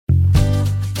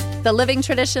The Living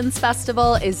Traditions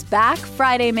Festival is back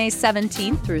Friday, May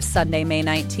 17th through Sunday, May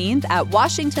 19th at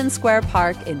Washington Square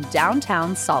Park in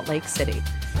downtown Salt Lake City.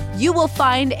 You will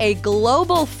find a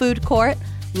global food court,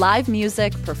 live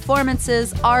music,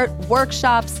 performances, art,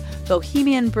 workshops,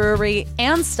 bohemian brewery,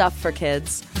 and stuff for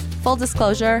kids. Full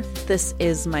disclosure, this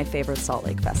is my favorite Salt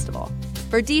Lake festival.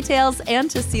 For details and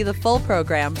to see the full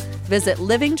program, visit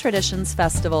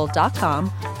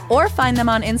livingtraditionsfestival.com or find them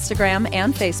on Instagram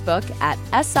and Facebook at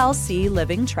SLC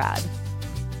Living Trad.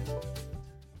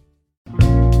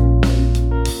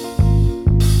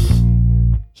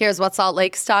 Here's what Salt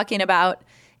Lake's talking about.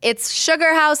 It's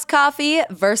Sugar House Coffee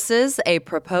versus a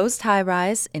proposed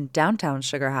high-rise in downtown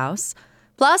Sugar House.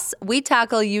 Plus, we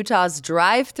tackle Utah's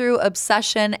drive-through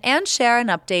obsession and share an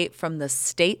update from the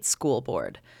state school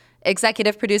board.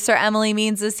 Executive producer Emily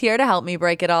Means is here to help me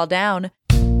break it all down.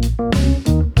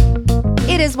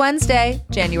 It is Wednesday,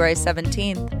 January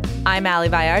 17th. I'm Ali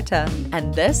Vallarta,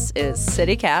 and this is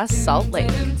CityCast Salt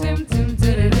Lake.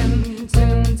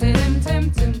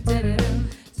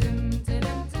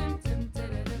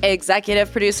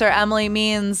 Executive producer Emily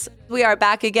Means, we are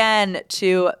back again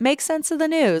to make sense of the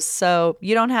news, so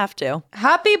you don't have to.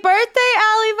 Happy birthday,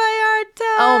 Ali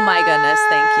Vallarta! Oh my goodness,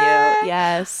 thank you.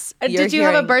 Yes. Did you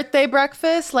have a birthday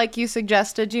breakfast like you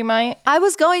suggested you might? I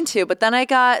was going to, but then I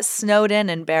got snowed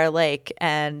in Bear Lake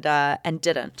and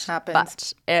didn't. Happens.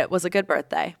 But it was a good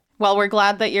birthday. Well, we're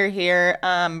glad that you're here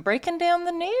breaking down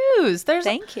the news.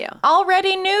 Thank you.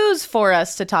 Already news for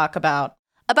us to talk about.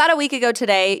 About a week ago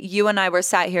today, you and I were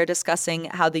sat here discussing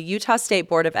how the Utah State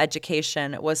Board of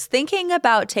Education was thinking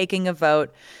about taking a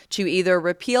vote to either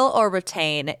repeal or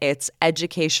retain its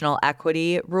educational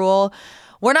equity rule.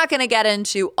 We're not going to get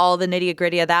into all the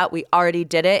nitty-gritty of that. We already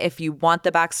did it. If you want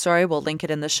the backstory, we'll link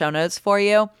it in the show notes for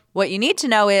you. What you need to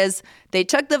know is they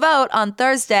took the vote on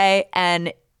Thursday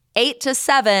and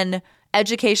 8-7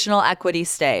 educational equity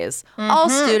stays. All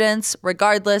students,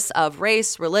 regardless of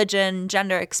race, religion,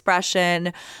 gender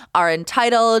expression, are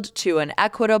entitled to an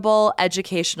equitable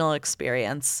educational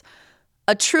experience.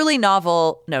 A truly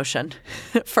novel notion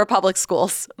for public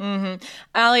schools.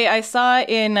 Ali, I saw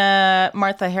in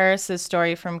Martha Harris's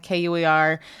story from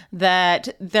KUER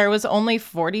that there was only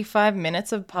 45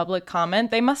 minutes of public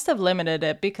comment. They must have limited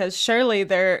it because surely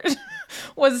there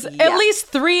was at least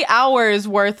 3 hours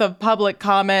worth of public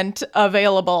comment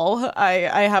available.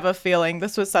 I have a feeling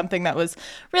this was something that was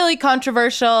really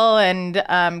controversial and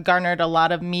garnered a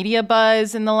lot of media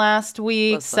buzz in the last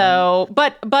week. Listen. So,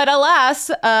 but alas,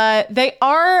 they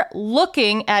are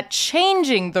looking at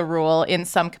changing the rule in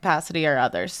some capacity or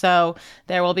other. So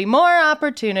there will be more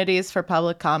opportunities for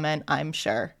public comment, I'm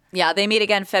sure. Yeah, they meet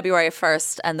again February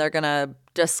 1st, and they're going to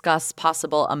discuss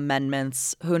possible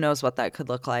amendments. Who knows what that could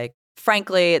look like.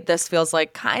 Frankly, this feels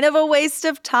like kind of a waste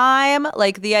of time.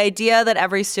 Like the idea that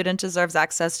every student deserves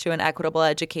access to an equitable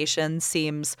education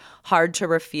seems hard to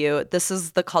refute. This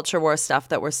is the culture war stuff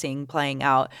that we're seeing playing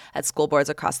out at school boards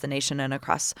across the nation and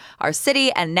across our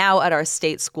city and now at our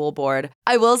state school board.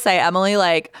 I will say, Emily,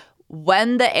 like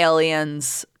when the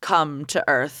aliens come to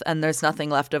Earth and there's nothing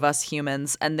left of us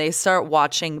humans and they start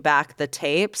watching back the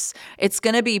tapes, it's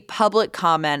going to be public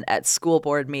comment at school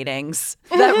board meetings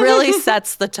that really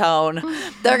sets the tone.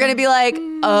 They're going to be like,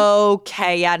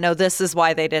 okay, yeah, no, this is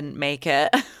why they didn't make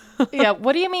it. Yeah,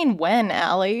 what do you mean when,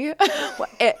 Ali?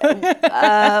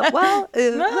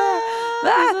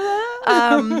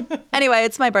 Anyway,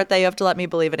 it's my birthday. You have to let me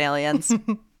believe in aliens.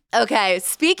 Okay,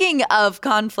 speaking of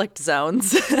conflict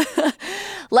zones,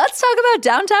 let's talk about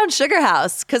downtown Sugar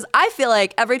House, because I feel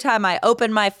like every time I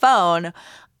open my phone,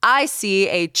 I see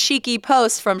a cheeky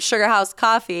post from Sugar House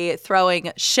Coffee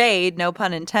throwing shade, no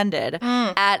pun intended,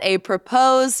 at a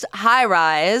proposed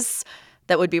high-rise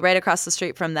that would be right across the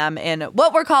street from them in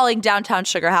what we're calling downtown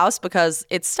Sugar House, because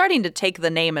it's starting to take the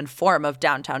name and form of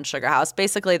downtown Sugar House.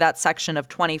 Basically, that section of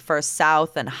 21st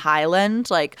South and Highland,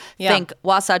 think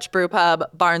Wasatch Brew Pub,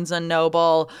 Barnes &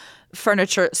 Noble,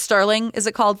 Furniture, Sterling, is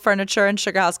it called? Furniture and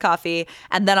Sugar House Coffee.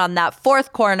 And then on that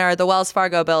fourth corner, the Wells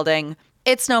Fargo building,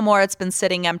 it's no more. It's been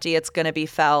sitting empty. It's going to be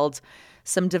felled.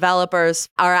 Some developers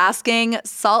are asking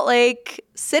Salt Lake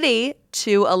City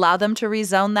to allow them to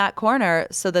rezone that corner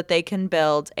so that they can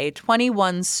build a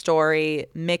 21-story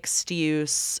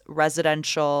mixed-use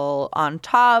residential on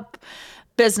top,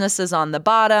 businesses on the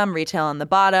bottom, retail on the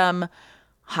bottom,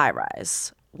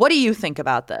 high-rise. What do you think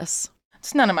about this?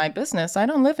 It's none of my business. I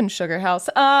don't live in Sugar House.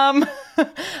 400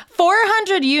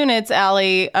 units,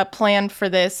 Allie, planned for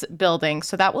this building.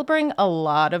 So that will bring a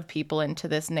lot of people into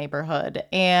this neighborhood.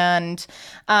 And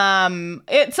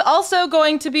it's also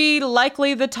going to be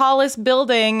likely the tallest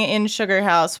building in Sugar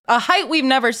House, a height we've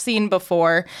never seen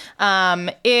before,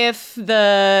 if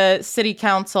the city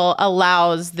council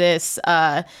allows this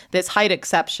this height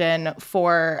exception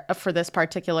for this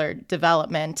particular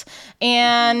development.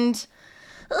 And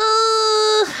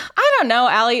I don't know,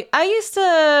 Allie. I used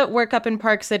to work up in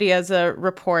Park City as a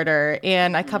reporter,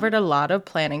 and I covered a lot of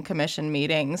planning commission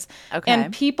meetings. Okay.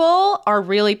 And people are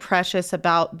really precious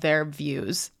about their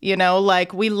views. You know,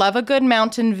 like we love a good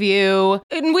mountain view,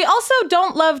 and we also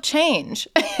don't love change.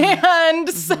 And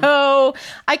so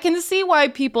I can see why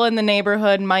people in the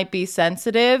neighborhood might be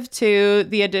sensitive to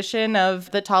the addition of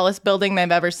the tallest building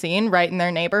they've ever seen right in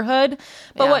their neighborhood.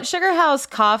 But what Sugar House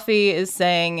Coffee is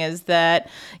saying is that,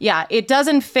 yeah, it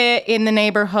doesn't fit in the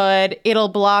neighborhood. It'll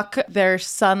block their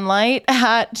sunlight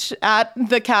at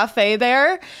the cafe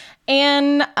there.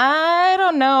 And I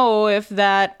don't know if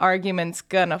that argument's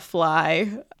gonna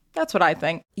fly. That's what I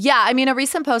think. Yeah, I mean, a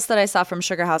recent post that I saw from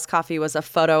Sugar House Coffee was a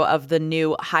photo of the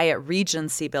new Hyatt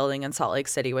Regency building in Salt Lake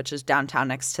City, which is downtown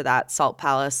next to the Salt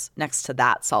Palace.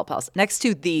 Salt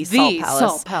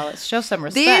Palace. Show some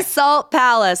respect. The Salt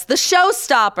Palace, the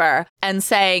showstopper, and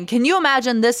saying, can you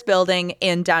imagine this building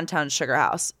in downtown Sugar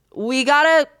House? We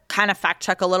gotta kind of fact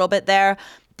check a little bit there.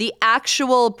 The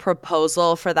actual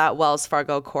proposal for that Wells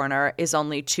Fargo corner is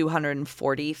only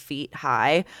 240 feet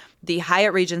high. The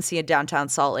Hyatt Regency in downtown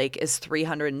Salt Lake is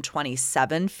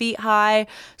 327 feet high.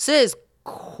 So it is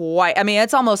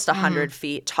it's almost 100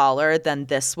 feet taller than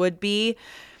this would be.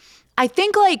 I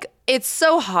think, like, it's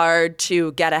so hard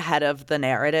to get ahead of the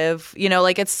narrative. You know,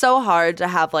 like, it's so hard to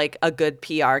have, like, a good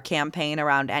PR campaign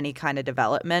around any kind of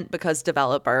development because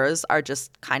developers are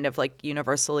just kind of, like,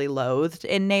 universally loathed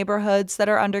in neighborhoods that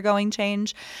are undergoing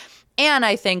change. And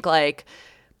I think, like,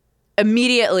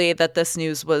 immediately that this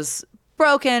news was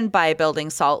broken by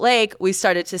Building Salt Lake, we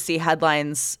started to see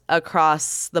headlines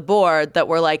across the board that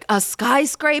were like, a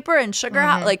skyscraper in Sugar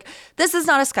House. Like, this is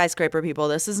not a skyscraper, people.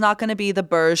 This is not going to be the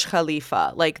Burj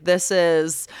Khalifa. Like, this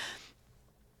is,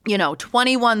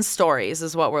 21 stories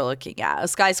is what we're looking at. A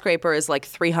skyscraper is like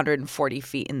 340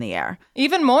 feet in the air.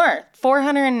 Even more,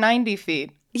 490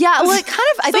 feet. Yeah, well, it kind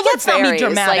of, I think it's very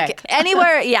dramatic. Like,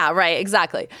 anywhere, yeah, right,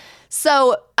 exactly.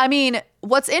 So, I mean,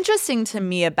 what's interesting to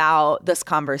me about this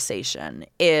conversation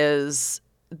is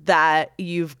that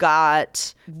you've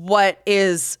got what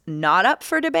is not up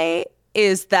for debate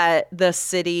is that the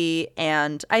city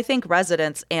and I think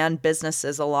residents and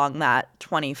businesses along that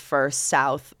 21st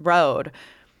South Road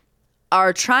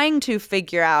are trying to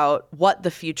figure out what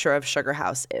the future of Sugar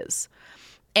House is.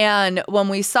 And when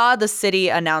we saw the city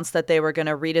announce that they were going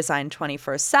to redesign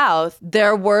 21st South,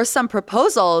 there were some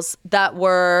proposals that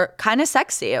were kind of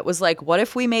sexy. It was like, what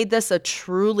if we made this a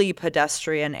truly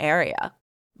pedestrian area?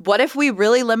 What if we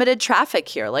really limited traffic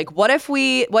here? Like, what if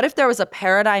there was a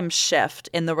paradigm shift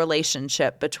in the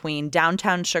relationship between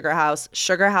downtown Sugar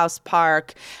House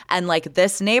Park, and like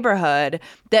this neighborhood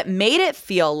that made it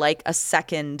feel like a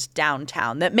second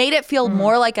downtown, that made it feel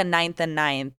more like a 9th and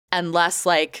 9th and less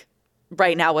like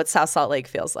right now what South Salt Lake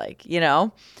feels like,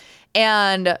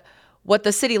 And what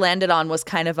the city landed on was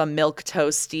kind of a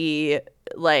milquetoasty,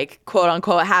 like, quote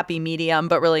unquote, happy medium,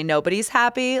 but really nobody's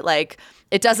happy. Like,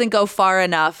 it doesn't go far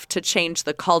enough to change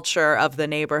the culture of the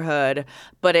neighborhood,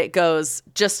 but it goes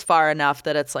just far enough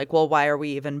that it's like, well, why are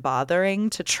we even bothering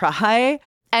to try?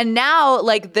 And now,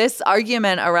 like, this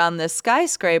argument around this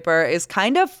skyscraper is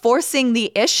kind of forcing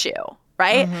the issue,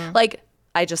 right? Like,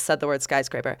 I just said the word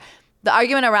skyscraper. The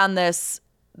argument around this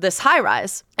high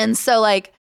rise. And so,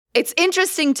 like, it's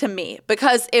interesting to me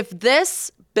because if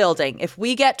this building, if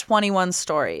we get 21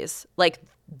 stories, like,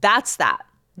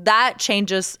 that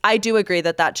changes. I do agree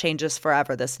that changes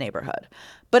forever this neighborhood,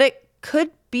 but it could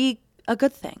be a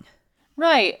good thing.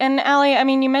 Right. And Allie, I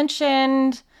mean, you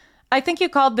mentioned, I think you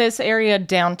called this area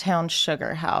downtown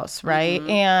Sugar House, right?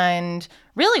 And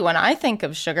really, when I think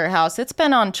of Sugar House, it's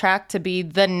been on track to be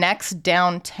the next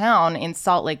downtown in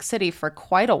Salt Lake City for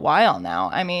quite a while now.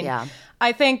 I mean,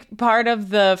 I think part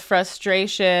of the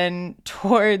frustration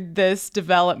toward this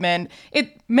development,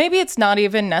 maybe it's not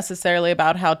even necessarily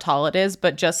about how tall it is,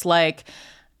 but just like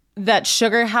that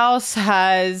Sugar House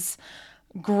has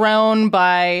grown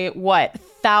by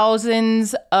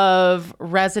thousands of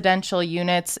residential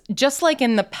units just like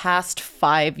in the past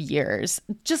 5 years.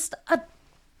 Just a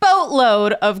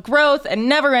boatload of growth and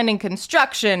never-ending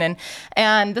construction,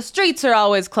 and the streets are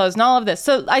always closed and all of this.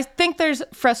 So I think there's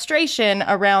frustration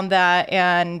around that,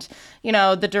 and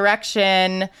the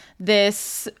direction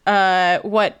this,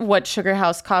 what Sugar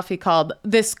House Coffee called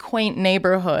this quaint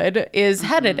neighborhood is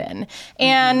headed in.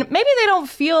 And maybe they don't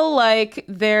feel like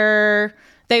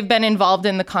they've been involved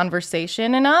in the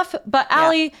conversation enough. But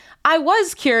Allie, I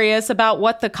was curious about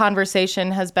what the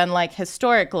conversation has been like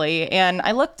historically. And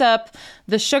I looked up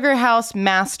the Sugar House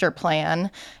Master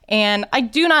Plan. And I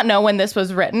do not know when this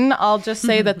was written. I'll just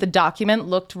say that the document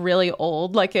looked really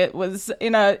old. Like it was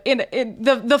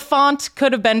the font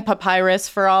could have been papyrus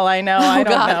for all I know. I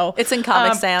don't know. It's in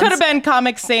Comic Sans. Could have been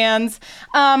Comic Sans.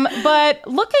 But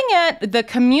looking at the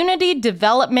community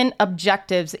development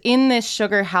objectives in this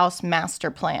Sugar House Master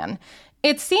Plan,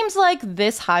 it seems like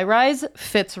this high-rise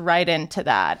fits right into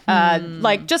that.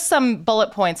 Like just some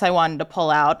bullet points I wanted to pull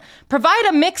out. Provide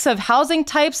a mix of housing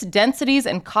types, densities,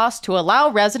 and costs to allow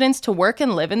residents to work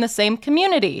and live in the same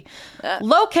community.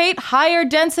 Locate higher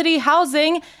density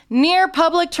housing near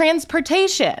public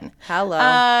transportation.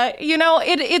 Hello.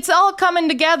 It's all coming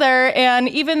together. And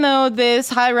even though this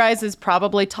high-rise is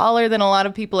probably taller than a lot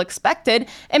of people expected,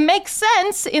 it makes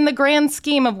sense in the grand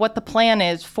scheme of what the plan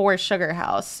is for Sugar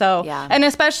House. So, and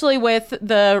especially with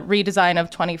the redesign of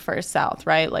 21st South,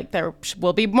 right? Like there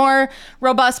will be more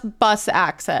robust bus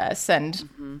access and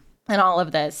all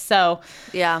of this. So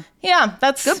yeah,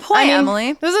 that's good point,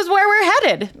 Emily. This is where we're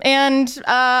headed. And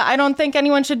I don't think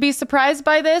anyone should be surprised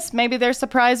by this. Maybe they're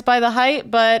surprised by the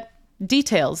height, but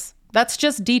details. That's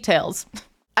just details.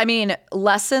 I mean,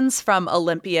 lessons from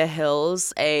Olympia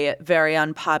Hills, a very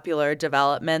unpopular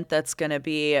development that's going to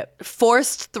be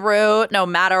forced through no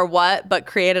matter what, but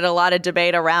created a lot of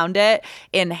debate around it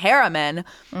in Harriman.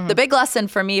 The big lesson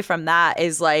for me from that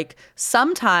is like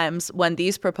sometimes when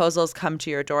these proposals come to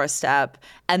your doorstep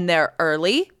and they're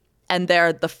early and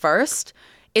they're the first,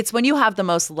 it's when you have the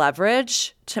most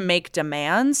leverage to make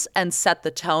demands and set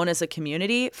the tone as a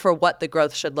community for what the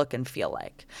growth should look and feel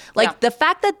like. Like the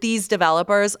fact that these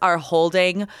developers are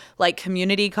holding like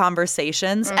community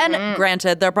conversations, and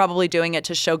granted, they're probably doing it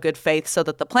to show good faith so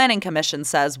that the planning commission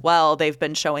says, well, they've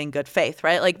been showing good faith,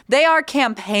 right? Like they are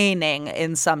campaigning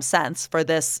in some sense for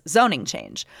this zoning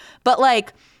change. But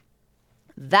like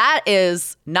that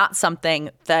is not something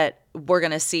that we're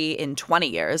going to see in 20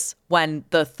 years when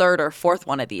the third or fourth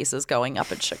one of these is going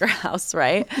up at Sugar House,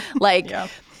 right? Like,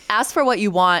 ask for what you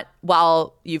want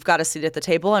while you've got a seat at the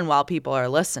table and while people are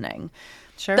listening.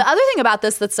 Sure. The other thing about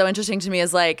this that's so interesting to me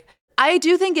is like, I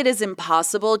do think it is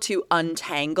impossible to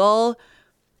untangle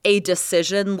a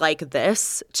decision like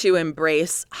this to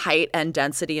embrace height and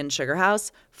density in Sugar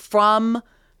House from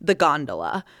the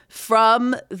gondola,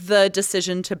 from the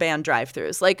decision to ban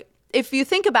drive-thrus. Like, if you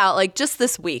think about like just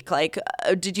this week, like,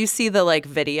 did you see the like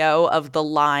video of the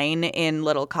line in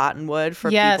Little Cottonwood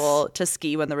for people to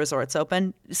ski when the resorts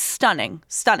open? Stunning,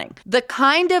 stunning. The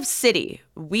kind of city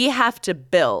we have to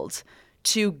build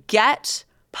to get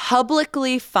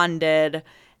publicly funded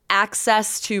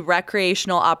access to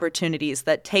recreational opportunities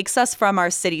that takes us from our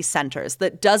city centers,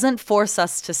 that doesn't force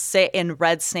us to sit in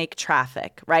red snake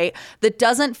traffic, right? That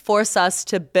doesn't force us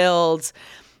to build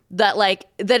that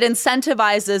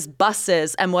incentivizes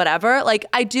buses and whatever. Like,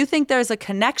 I do think there's a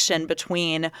connection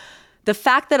between the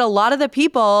fact that a lot of the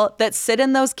people that sit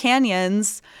in those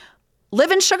canyons live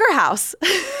in Sugar House.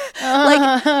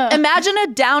 Like, imagine a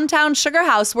downtown Sugar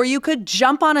House where you could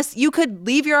you could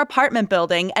leave your apartment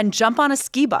building and jump on a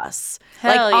ski bus,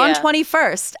 on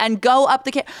 21st and go up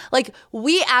the like,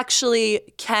 we actually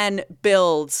can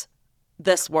build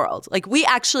this world. Like, we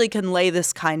actually can lay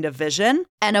this kind of vision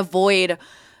and avoid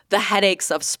the headaches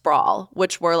of sprawl,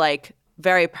 which we're like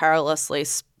very perilously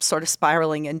sort of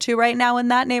spiraling into right now in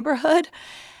that neighborhood.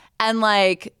 And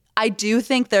like, I do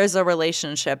think there's a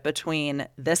relationship between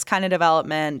this kind of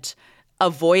development,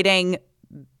 avoiding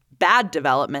bad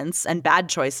developments and bad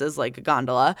choices like a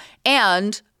gondola,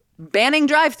 and banning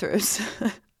drive-thrus.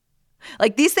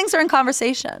 Like, these things are in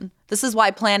conversation. This is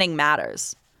why planning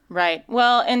matters. Right.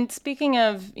 Well, and speaking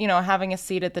of, having a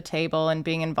seat at the table and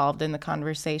being involved in the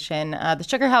conversation, the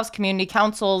Sugar House Community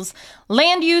Council's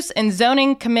Land Use and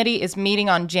Zoning Committee is meeting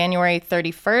on January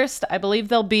 31st. I believe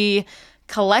they'll be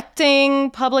collecting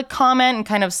public comment and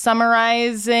kind of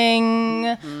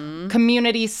summarizing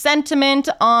community sentiment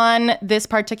on this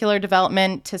particular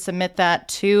development to submit that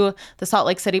to the Salt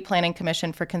Lake City Planning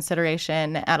Commission for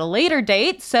consideration at a later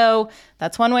date. So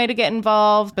that's one way to get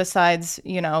involved besides,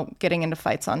 getting into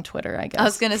fights on Twitter, I guess. I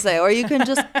was going to say, or you can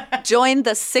just join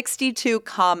the 62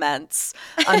 comments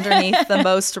underneath the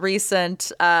most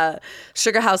recent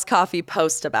Sugar House Coffee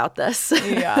post about this.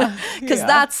 Yeah. Because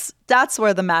that's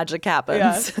where the magic happens.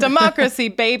 Yeah. Democracy,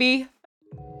 baby.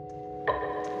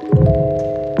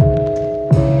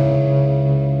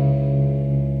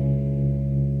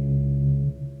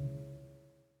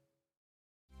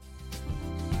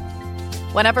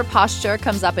 Whenever posture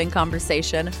comes up in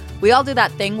conversation, we all do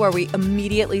that thing where we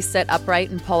immediately sit upright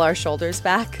and pull our shoulders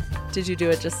back. Did you do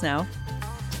it just now?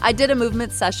 I did a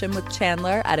movement session with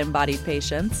Chandler at Embodied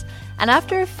Patience, and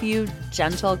after a few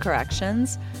gentle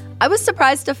corrections, I was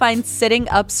surprised to find sitting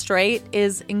up straight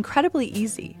is incredibly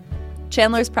easy.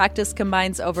 Chandler's practice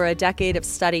combines over a decade of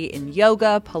study in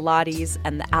yoga, Pilates,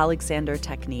 and the Alexander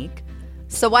technique.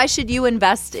 So why should you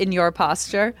invest in your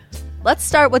posture? Let's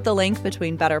start with the link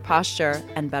between better posture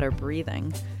and better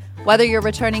breathing. Whether you're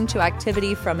returning to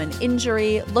activity from an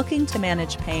injury, looking to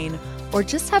manage pain, or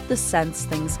just have the sense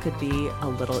things could be a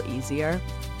little easier,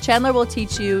 Chandler will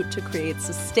teach you to create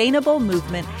sustainable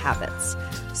movement habits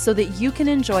so that you can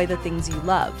enjoy the things you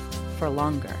love for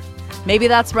longer. Maybe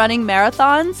that's running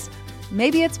marathons.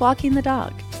 Maybe it's walking the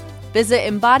dog.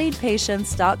 Visit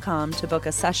embodiedpatience.com to book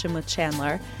a session with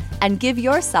Chandler and give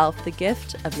yourself the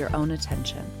gift of your own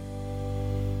attention.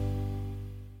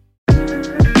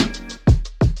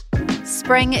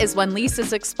 Spring is when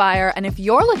leases expire, and if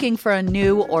you're looking for a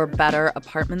new or better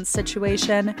apartment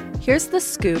situation, here's the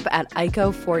scoop at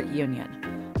ICO Fort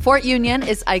Union. Fort Union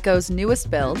is ICO's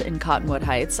newest build in Cottonwood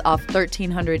Heights off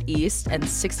 1300 East and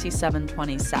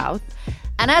 6720 South.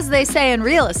 And as they say in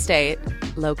real estate,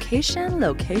 location,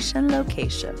 location,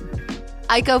 location.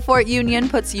 ICO Fort Union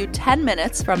puts you 10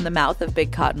 minutes from the mouth of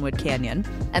Big Cottonwood Canyon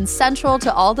and central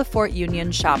to all the Fort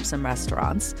Union shops and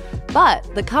restaurants.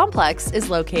 But the complex is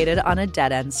located on a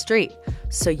dead-end street,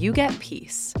 so you get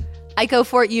peace. ICO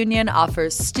Fort Union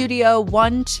offers studio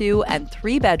 1, 2, and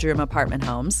 3-bedroom apartment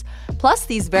homes, plus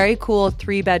these very cool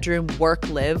 3-bedroom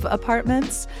work-live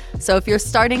apartments. So if you're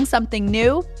starting something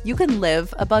new, you can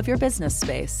live above your business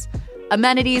space.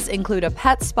 Amenities include a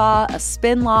pet spa, a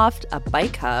spin loft, a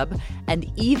bike hub, and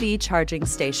EV charging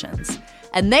stations.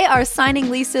 And they are signing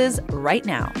leases right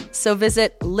now. So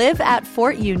visit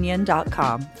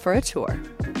liveatfortunion.com for a tour.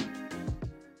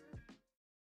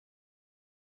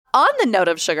 On the note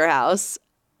of Sugar House,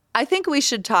 I think we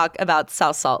should talk about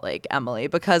South Salt Lake, Emily,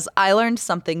 because I learned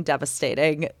something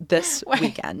devastating this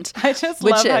weekend. I just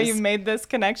love how you made this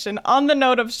connection. On the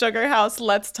note of Sugar House,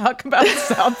 let's talk about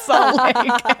South Salt Lake.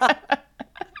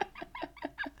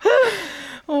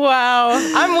 Wow.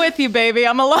 I'm with you, baby.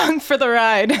 I'm along for the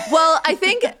ride. Well, I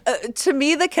think to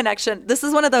me, the connection, this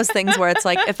is one of those things where it's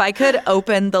like, if I could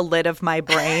open the lid of my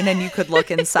brain and you could look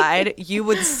inside, you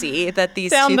would see that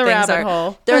these Down two the things rabbit are,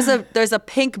 hole. There's a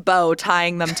pink bow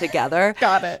tying them together.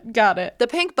 Got it. The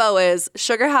pink bow is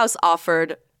Sugar House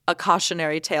offered a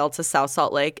cautionary tale to South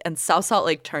Salt Lake, and South Salt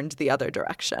Lake turned the other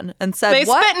direction and said, they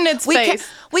 "What? spit in its face.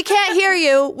 We can't hear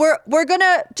you. We're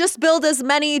gonna just build as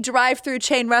many drive-through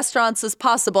chain restaurants as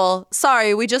possible.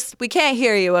 Sorry, we can't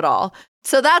hear you at all."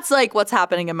 So that's like what's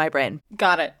happening in my brain.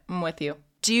 Got it. I'm with you.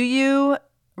 Do you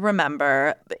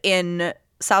remember in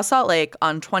South Salt Lake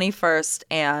on 21st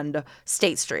and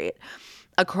State Street,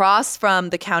 across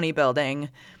from the county building,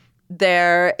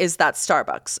 there is that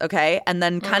Starbucks, okay? And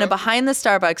then kind of behind the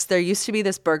Starbucks, there used to be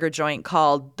this burger joint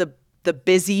called the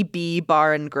Busy Bee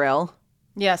Bar and Grill.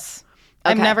 Yes.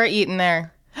 Okay. I've never eaten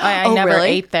there. I never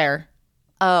really? ate there.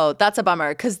 Oh, that's a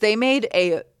bummer, because they made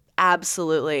a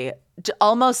absolutely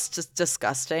almost just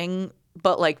disgusting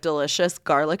but like delicious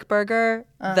garlic burger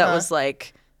that was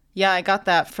like... Yeah, I got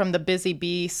that from the Busy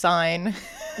Bee sign.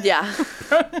 Yeah.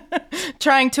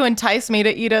 Trying to entice me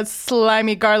to eat a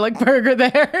slimy garlic burger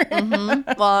there.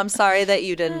 Well, I'm sorry that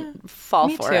you didn't fall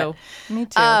for it. Me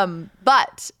too.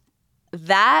 But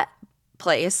that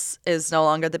place is no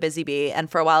longer the Busy Bee, and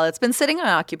for a while it's been sitting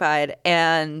unoccupied.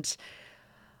 And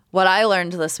what I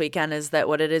learned this weekend is that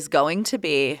what it is going to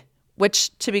be,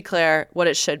 which, to be clear, what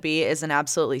it should be is an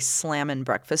absolutely slammin'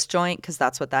 breakfast joint, because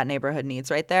that's what that neighborhood needs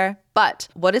right there. But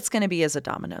what it's going to be is a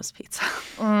Domino's pizza.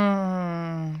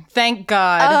 Thank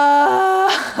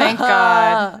God. Thank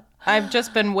God. I've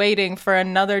just been waiting for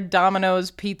another Domino's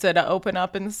pizza to open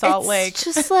up in Salt Lake. It's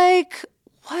just like,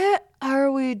 what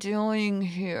are we doing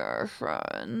here,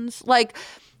 friends? Like,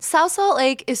 South Salt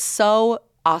Lake is so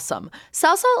awesome.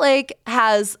 South Salt Lake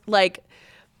has, like,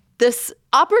 this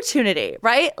opportunity,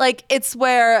 right? Like, it's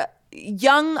where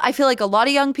I feel like a lot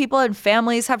of young people and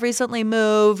families have recently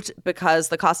moved because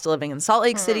the cost of living in Salt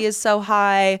Lake City is so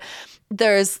high.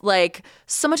 There's like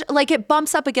so much, like it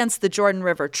bumps up against the Jordan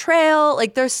River Trail.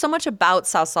 Like there's so much about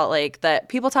South Salt Lake that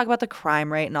people talk about the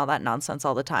crime rate and all that nonsense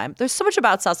all the time. There's so much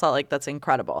about South Salt Lake that's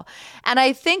incredible. And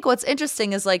I think what's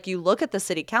interesting is like you look at the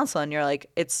city council and you're like,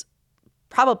 it's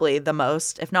probably the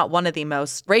most, if not one of the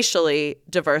most racially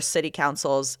diverse city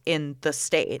councils in the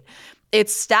state.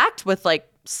 It's stacked with like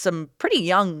some pretty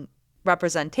young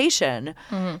representation.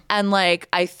 And like,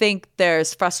 I think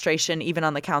there's frustration even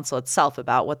on the council itself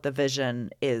about what the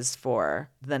vision is for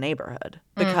the neighborhood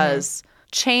because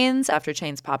chains after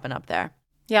chains popping up there.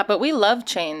 Yeah, but we love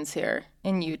chains here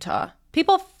in Utah.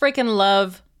 People freaking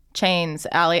love chains,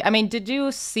 Allie. I mean, did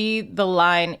you see the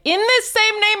line in this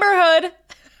same neighborhood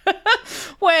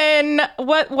when,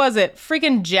 what was it,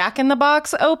 freaking Jack in the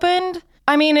Box opened?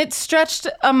 I mean, it stretched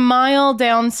a mile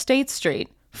down State Street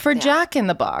for Jack in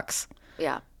the Box.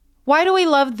 Yeah. Why do we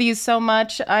love these so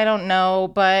much? I don't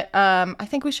know, but I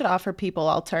think we should offer people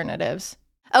alternatives.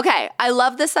 Okay, I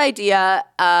love this idea.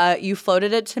 You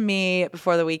floated it to me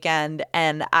before the weekend,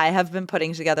 and I have been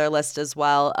putting together a list as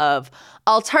well of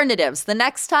alternatives. The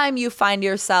next time you find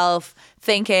yourself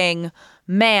thinking,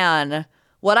 man,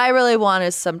 what I really want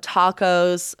is some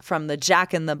tacos from the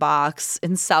Jack in the Box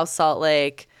in South Salt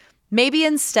Lake, maybe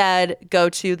instead go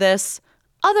to this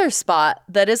other spot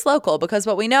that is local, because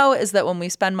what we know is that when we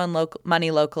spend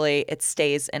money locally, it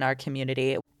stays in our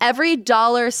community. Every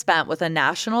dollar spent with a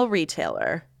national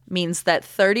retailer means that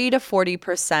 30 to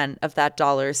 40% of that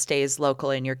dollar stays local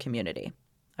in your community.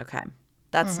 Okay,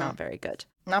 that's not very good.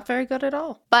 Not very good at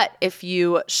all. But if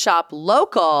you shop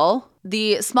local,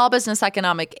 the Small Business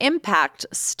Economic Impact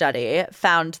Study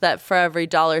found that for every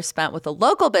dollar spent with a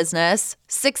local business,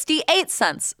 68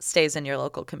 cents stays in your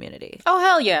local community. Oh,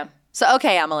 hell yeah. So,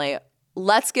 okay, Emily,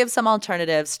 let's give some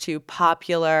alternatives to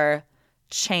popular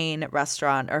chain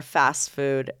restaurant or fast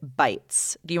food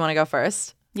bites. Do you want to go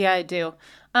first? Yeah, I do.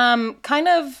 Kind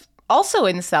of also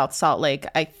in South Salt Lake,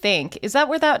 I think. Is that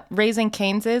where that Raising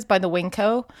Cane's is by the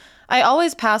Winco? I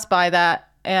always pass by that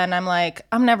and I'm like,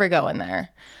 I'm never going there.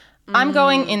 I'm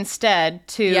going instead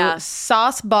to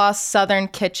Sauce Boss Southern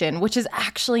Kitchen, which is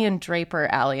actually in Draper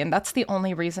Alley. And that's the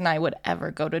only reason I would ever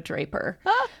go to Draper.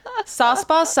 Sauce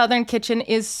Boss Southern Kitchen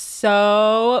is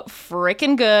so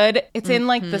freaking good. It's in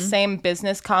like the same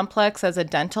business complex as a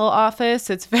dental office.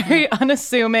 It's very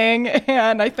unassuming.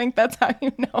 And I think that's how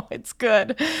you know it's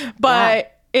good.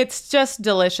 But it's just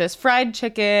delicious. Fried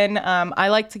chicken. I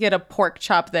like to get a pork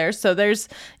chop there. So there's,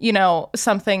 you know,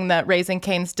 something that Raising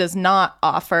Cane's does not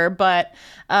offer. But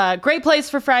great place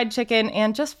for fried chicken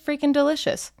and just freaking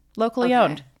delicious. Locally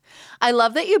owned. I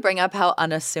love that you bring up how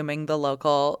unassuming the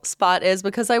local spot is,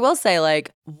 because I will say,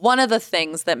 like, one of the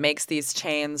things that makes these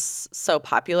chains so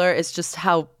popular is just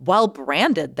how well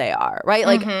branded they are, right?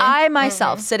 Like, I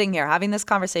myself, sitting here having this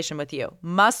conversation with you,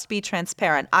 must be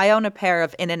transparent. I own a pair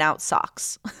of In-N-Out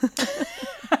socks.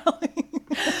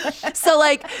 So,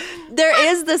 like,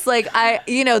 there is this, like,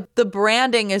 the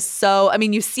branding is so, I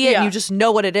mean, you see it and you just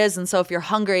know what it is. And so if you're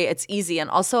hungry, it's easy. And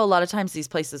also a lot of times these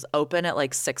places open at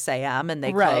like 6 a.m. and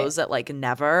they close at like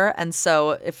never. And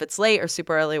so if it's late or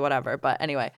super early, whatever. But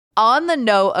anyway, on the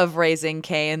note of Raising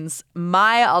Cane's,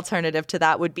 my alternative to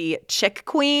that would be Chick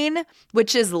Queen,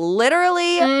 which is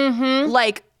literally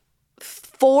like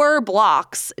 4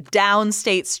 blocks down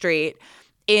State Street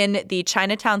in the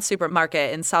Chinatown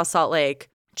supermarket in South Salt Lake.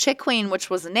 Chick Queen, which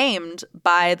was named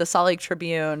by the Salt Lake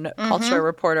Tribune culture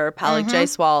reporter Palik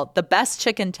Jaiswal, the best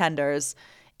chicken tenders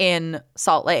in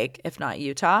Salt Lake, if not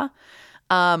Utah.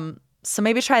 So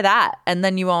maybe try that, and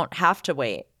then you won't have to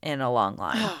wait in a long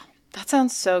line. That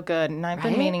sounds so good. And I've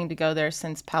been meaning to go there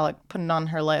since Palik put it on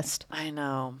her list. I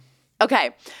know.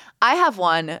 Okay, I have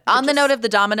one. On the note of the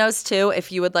Domino's, too,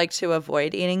 if you would like to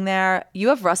avoid eating there, you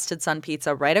have Rusted Sun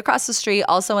Pizza right across the street,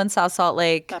 also in South Salt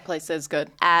Lake. That place is good.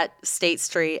 At State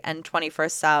Street and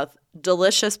 21st South.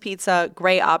 Delicious pizza,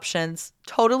 great options,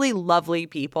 totally lovely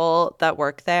people that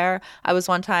work there. I was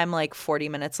one time like 40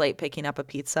 minutes late picking up a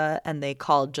pizza, and they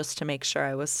called just to make sure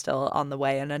I was still on the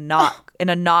way in a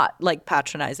not like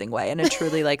patronizing way, in a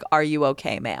truly like, are you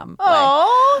okay, ma'am?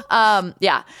 Oh,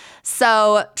 yeah.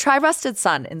 So try Rusted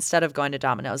Sun instead of going to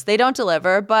Domino's. They don't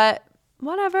deliver, but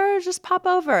whatever, just pop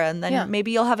over and then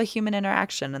maybe you'll have a human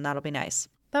interaction, and that'll be nice.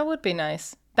 that would be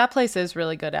nice. That place is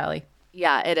really good, Allie.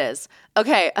 Yeah, it is.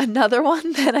 Okay, another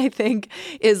one that I think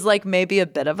is like maybe a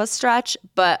bit of a stretch,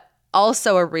 but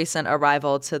also a recent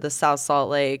arrival to the South Salt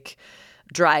Lake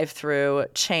drive-through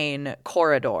chain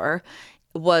corridor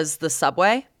was the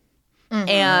Subway.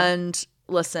 And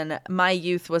listen, my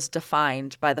youth was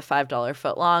defined by the $5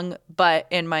 footlong, but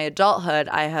in my adulthood,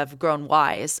 I have grown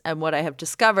wise. And what I have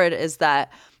discovered is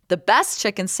that the best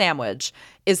chicken sandwich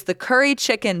is the curry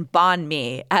chicken banh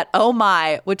mi at Oh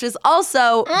My, which is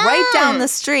also right down the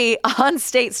street on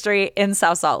State Street in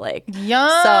South Salt Lake.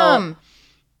 Yum. So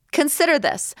consider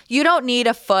this. You don't need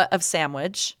a foot of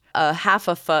sandwich. Half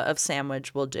a foot of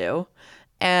sandwich will do.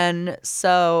 And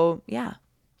so, yeah,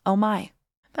 Oh My.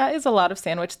 That is a lot of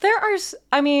sandwich. There are,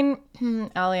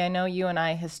 Allie, I know you and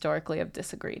I historically have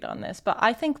disagreed on this, but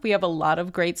I think we have a lot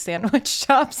of great sandwich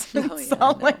shops in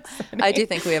Salt Lake City. I do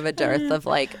think we have a dearth of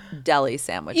like deli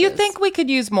sandwiches. You think we could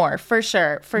use more, for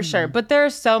sure. But there are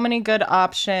so many good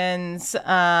options. If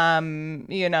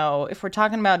we're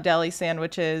talking about deli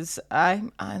sandwiches, I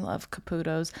love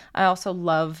Caputo's. I also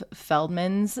love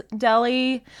Feldman's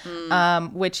Deli,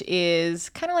 which is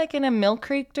kind of like in a Mill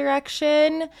Creek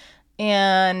direction.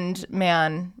 And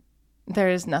man, there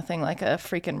is nothing like a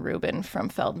freaking Reuben from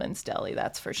Feldman's Deli,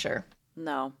 that's for sure.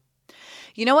 No.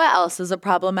 You know what else is a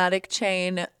problematic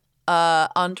chain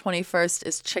on 21st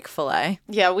is Chick-fil-A.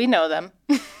 Yeah, we know them.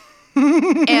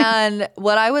 And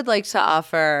what I would like to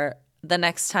offer the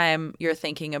next time you're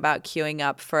thinking about queuing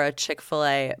up for a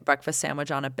Chick-fil-A breakfast sandwich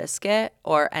on a biscuit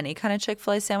or any kind of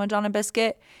Chick-fil-A sandwich on a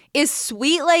biscuit is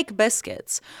Sweet Lake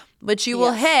biscuits, which you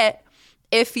will hit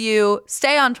if you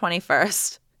stay on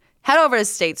 21st, head over to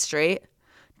State Street,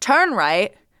 turn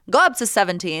right, go up to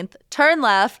 17th, turn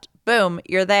left, boom,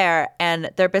 you're there. And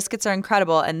their biscuits are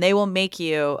incredible, and they will make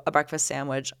you a breakfast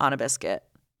sandwich on a biscuit.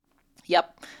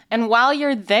 Yep. And while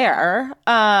you're there,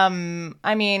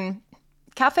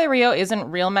 Cafe Rio isn't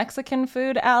real Mexican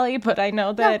food, Allie, but I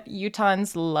know that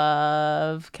Utahns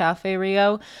love Cafe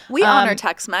Rio. We honor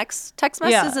Tex-Mex.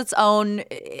 Tex-Mex is its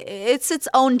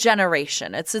own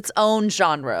generation. It's its own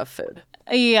genre of food.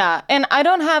 Yeah, and I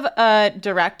don't have a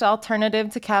direct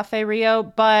alternative to Cafe Rio,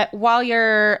 but while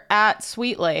you're at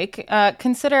Sweet Lake,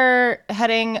 consider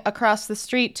heading across the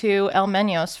street to El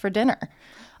Menos for dinner,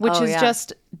 which is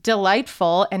just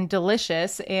delightful and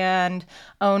delicious and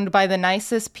owned by the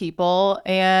nicest people.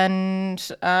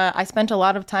 And I spent a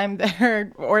lot of time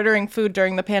there ordering food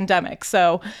during the pandemic.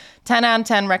 So 10 out of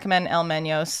 10 recommend El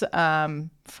Menos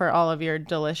for all of your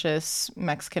delicious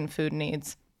Mexican food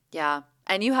needs. Yeah.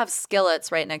 And you have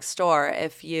Skillets right next door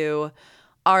if you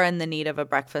are in the need of a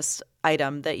breakfast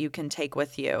item that you can take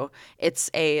with you. It's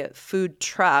a food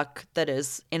truck that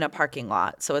is in a parking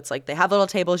lot. So it's like they have little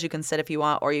tables you can sit if you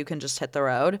want, or you can just hit the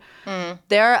road.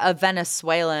 They're a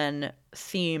Venezuelan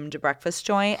themed breakfast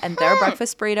joint, and their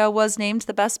breakfast burrito was named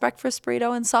the best breakfast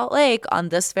burrito in Salt Lake on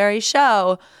this very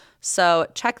show. So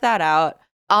check that out.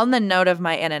 On the note of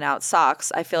my In-N-Out socks,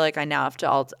 I feel like I now have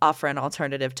to offer an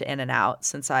alternative to In-N-Out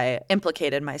since I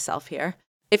implicated myself here.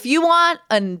 If you want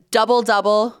a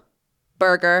double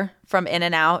burger from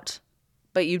In-N-Out,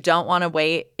 but you don't want to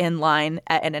wait in line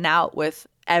at In-N-Out with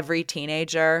every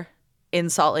teenager in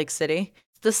Salt Lake City,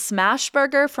 the Smash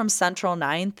Burger from Central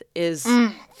 9th is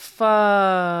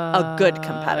a good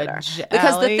competitor.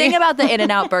 Because the thing about the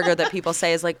In-N-Out burger that people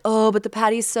say is like, oh, but the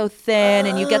patty's so thin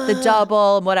and you get the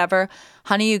double and whatever.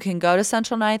 Honey, you can go to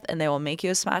Central 9th and they will make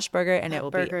you a Smash Burger and it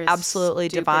will be absolutely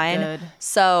divine. Good.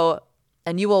 So,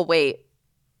 and you will wait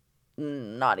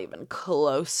not even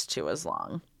close to as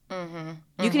long.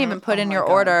 You can even put in your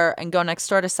order and go next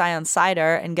door to Scion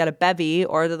Cider and get a bevy,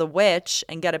 or to the Witch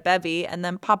and get a bevy, and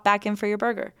then pop back in for your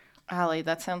burger. Allie,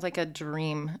 that sounds like a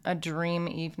dream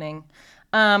evening.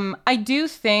 I do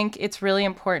think it's really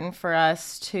important for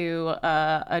us to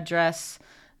address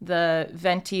the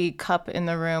venti cup in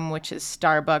the room, which is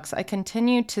Starbucks. I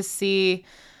continue to see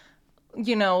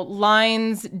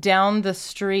lines down the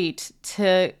street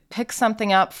to pick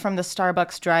something up from the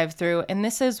Starbucks drive-thru, and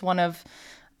this is one of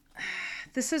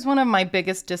my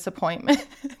biggest disappointments.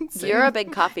 You're a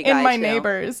big coffee guy in my too.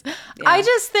 Neighbors. Yeah. I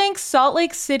just think Salt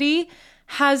Lake City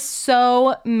has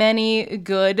so many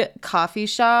good coffee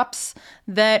shops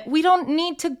that we don't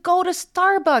need to go to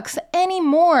Starbucks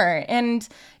anymore. And,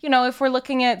 if we're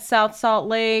looking at South Salt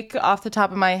Lake, off the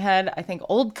top of my head, I think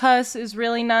Old Cuss is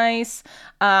really nice.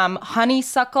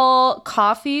 Honeysuckle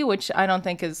Coffee, which I don't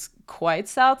think is quite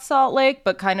South Salt Lake,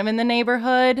 but kind of in the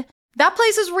neighborhood. That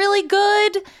place is really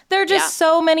good. There are just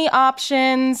so many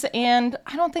options, and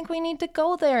I don't think we need to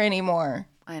go there anymore.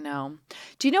 I know.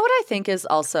 Do you know what I think is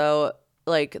also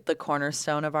like the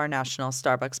cornerstone of our national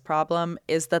Starbucks problem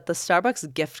is that the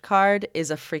Starbucks gift card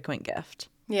is a frequent gift.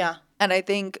 Yeah. And I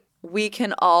think we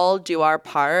can all do our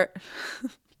part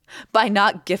by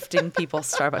not gifting people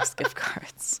Starbucks gift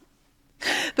cards.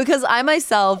 Because I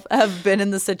myself have been in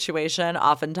the situation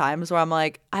oftentimes where I'm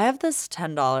like, I have this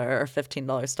 $10 or $15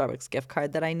 Starbucks gift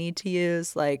card that I need to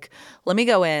use. Like, let me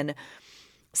go in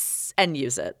and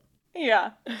use it.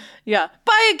 Yeah.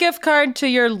 Buy a gift card to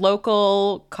your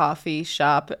local coffee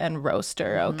shop and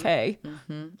roaster, okay?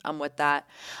 I'm with that.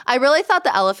 I really thought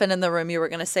the elephant in the room you were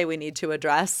going to say we need to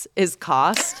address is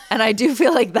cost. And I do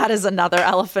feel like that is another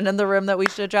elephant in the room that we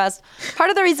should address. Part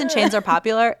of the reason chains are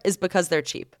popular is because they're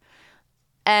cheap.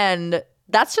 And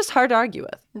that's just hard to argue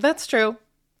with. That's true.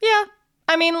 Yeah.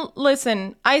 I mean,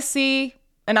 listen, I see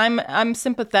And I'm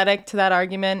sympathetic to that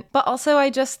argument. But also, I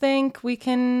just think we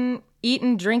can eat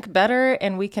and drink better,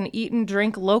 and we can eat and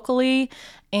drink locally,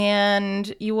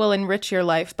 and you will enrich your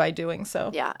life by doing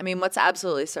so. Yeah, I mean, what's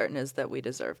absolutely certain is that we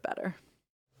deserve better.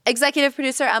 Executive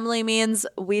producer Emily Means,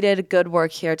 we did good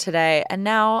work here today, and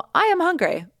now I am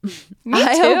hungry. Me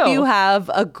I too. hope you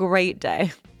have a great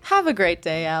day. Have a great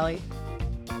day, Allie.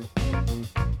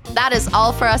 That is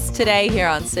all for us today here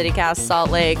on CityCast Salt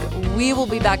Lake. We will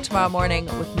be back tomorrow morning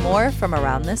with more from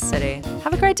around this city.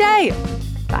 Have a great day.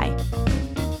 Bye.